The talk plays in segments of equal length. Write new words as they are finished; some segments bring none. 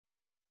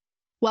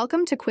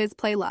Welcome to Quiz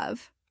Play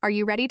Love. Are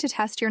you ready to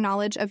test your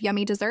knowledge of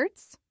yummy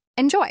desserts?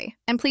 Enjoy,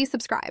 and please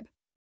subscribe.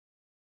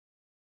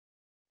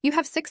 You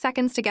have 6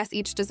 seconds to guess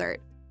each dessert.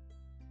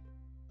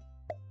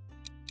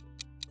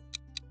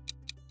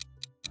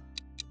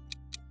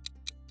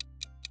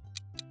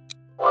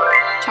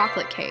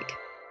 Chocolate cake.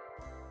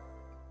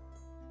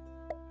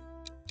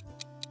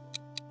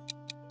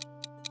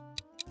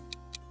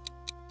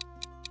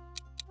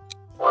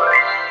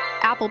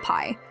 Apple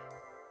pie.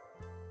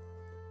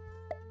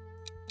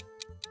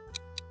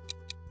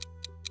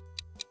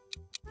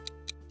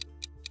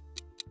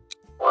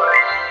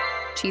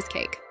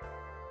 Cheesecake.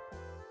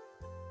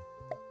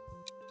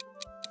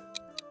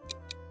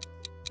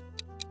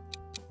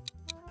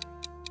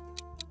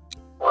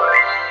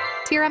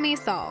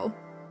 Tiramisu.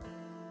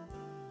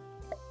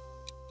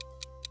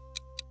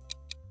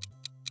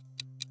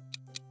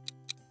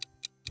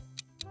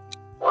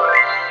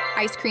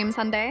 Ice cream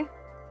sundae.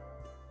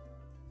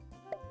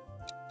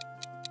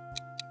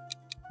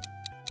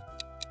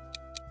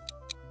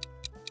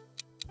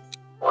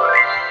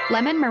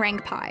 Lemon meringue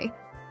pie.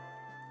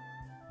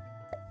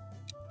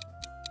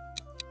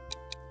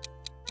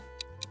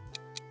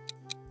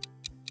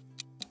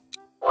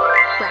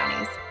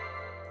 Brownies.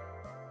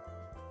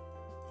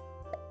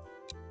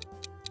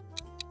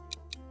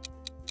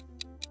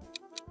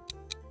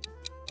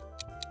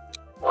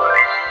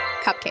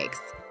 Cupcakes.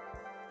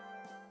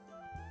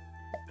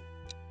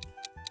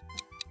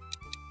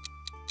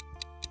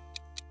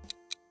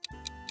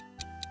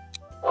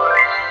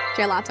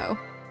 Gelato.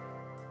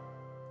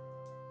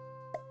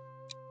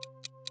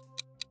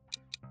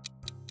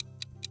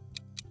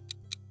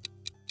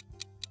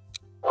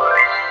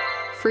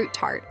 Fruit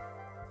tart.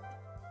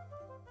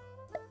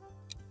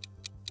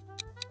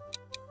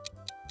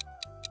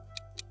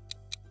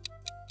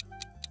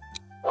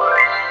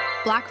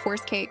 Black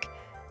forest cake.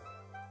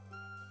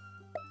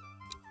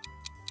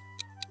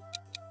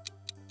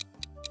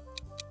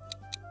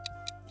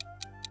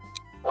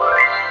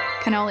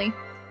 Cannoli.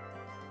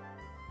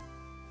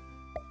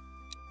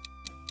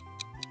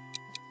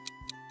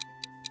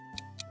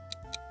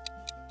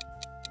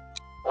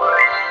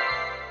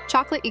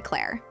 Chocolate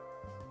eclair.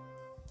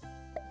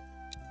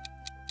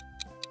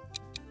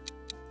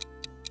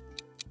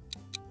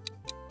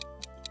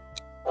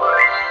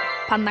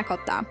 Panna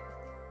cotta.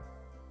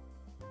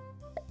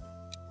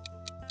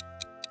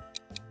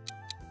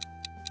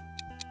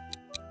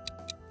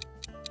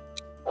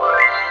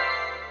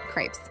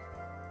 Crepes.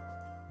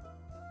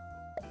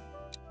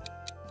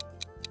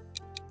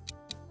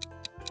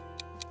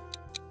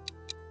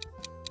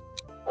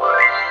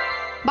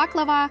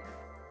 Baklava.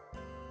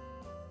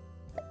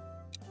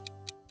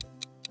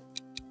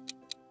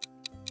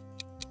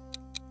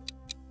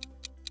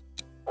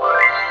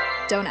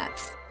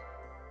 Donuts.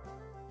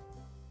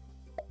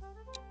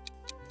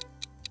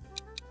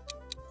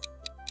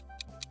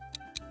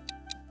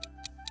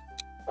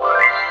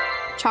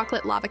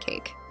 Chocolate lava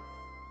cake.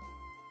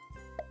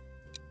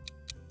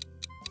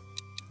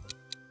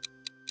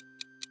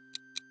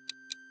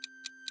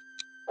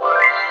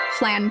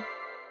 Flan.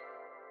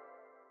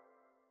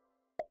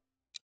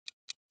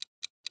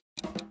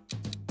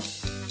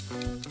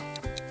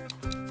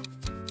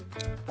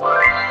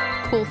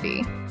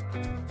 Kulfi.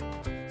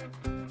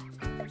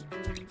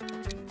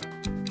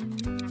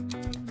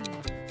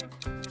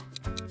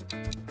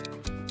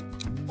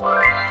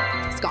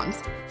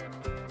 Scones.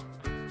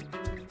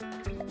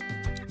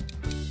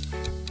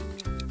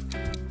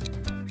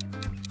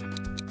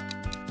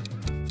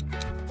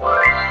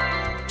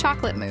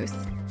 Chocolate mousse.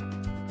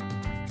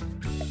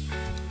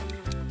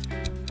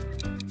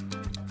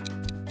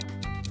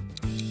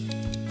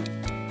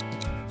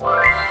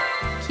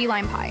 Key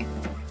lime pie.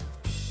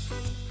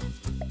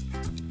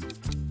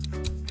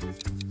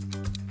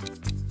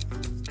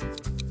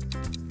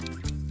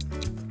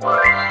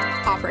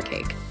 Opera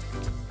cake.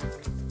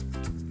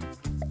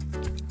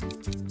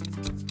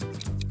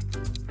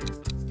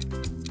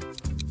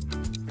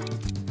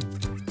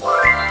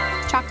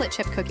 Chocolate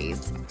chip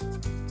cookies.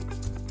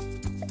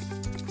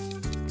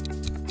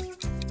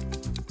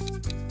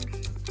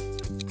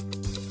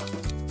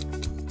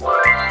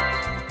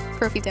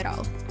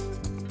 Profiterol.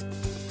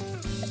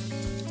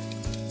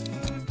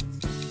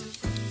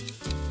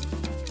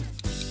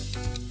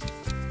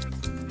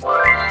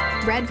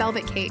 Red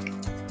velvet cake.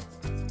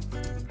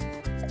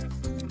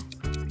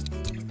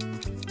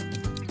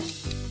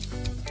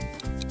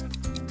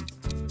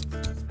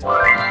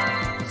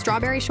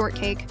 Strawberry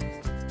shortcake.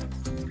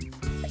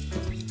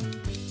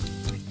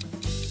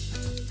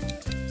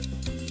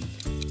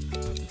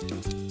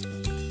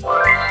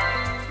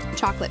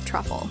 Chocolate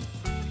truffle.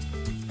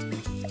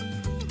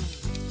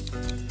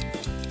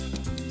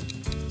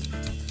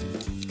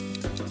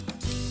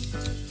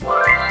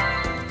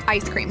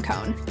 Ice cream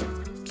cone.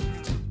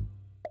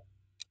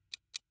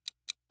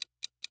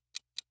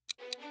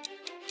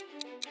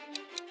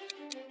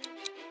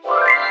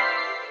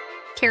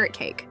 Carrot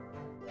cake.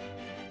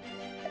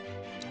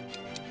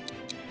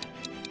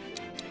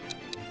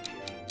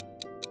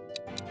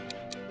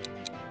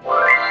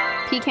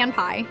 Pecan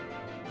pie.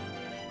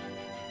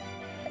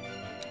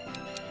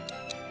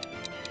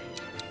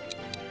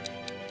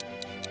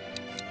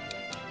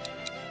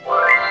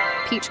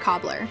 Peach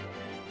cobbler.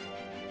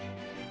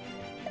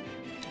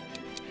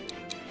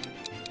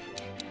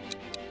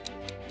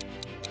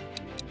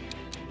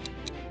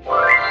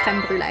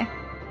 Crème brûlée.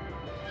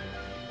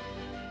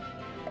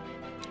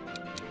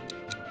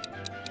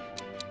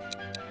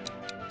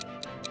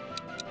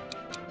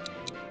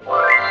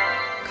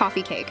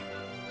 Coffee cake.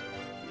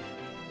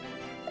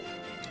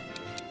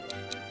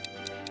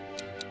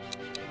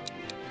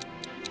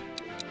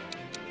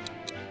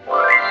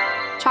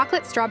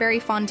 Chocolate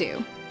strawberry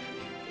fondue.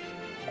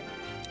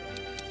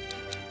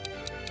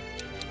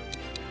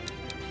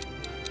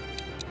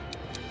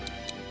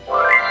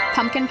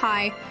 Pumpkin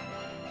pie.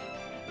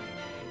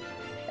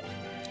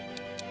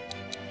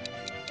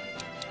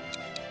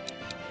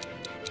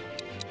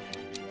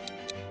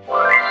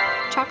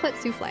 Chocolate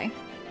souffle.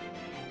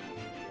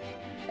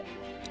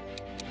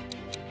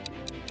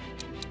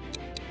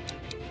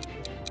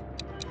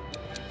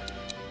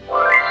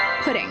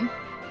 Pudding.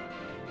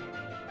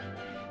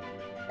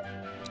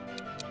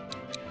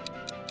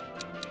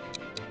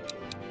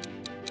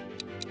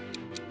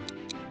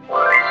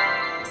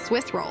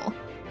 Swiss roll.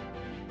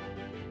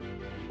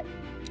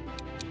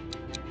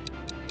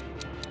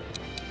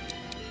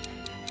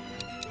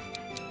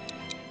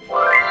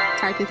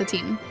 Tarte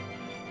tatin.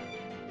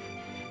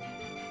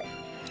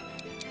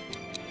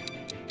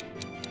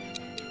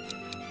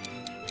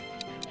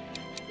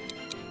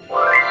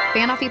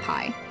 Banoffee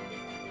pie.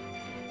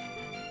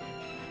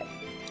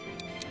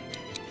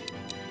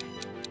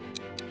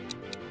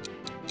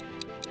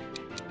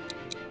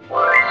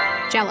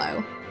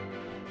 Jello.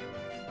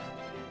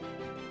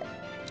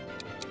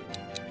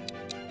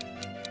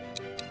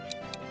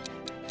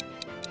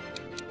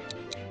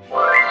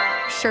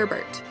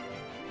 Sherbet.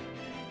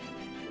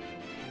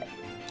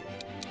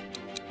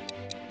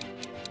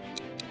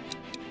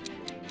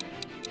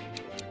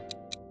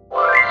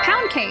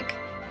 Pound cake.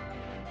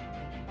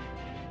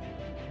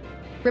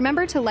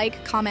 Remember to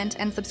like, comment,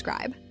 and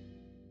subscribe.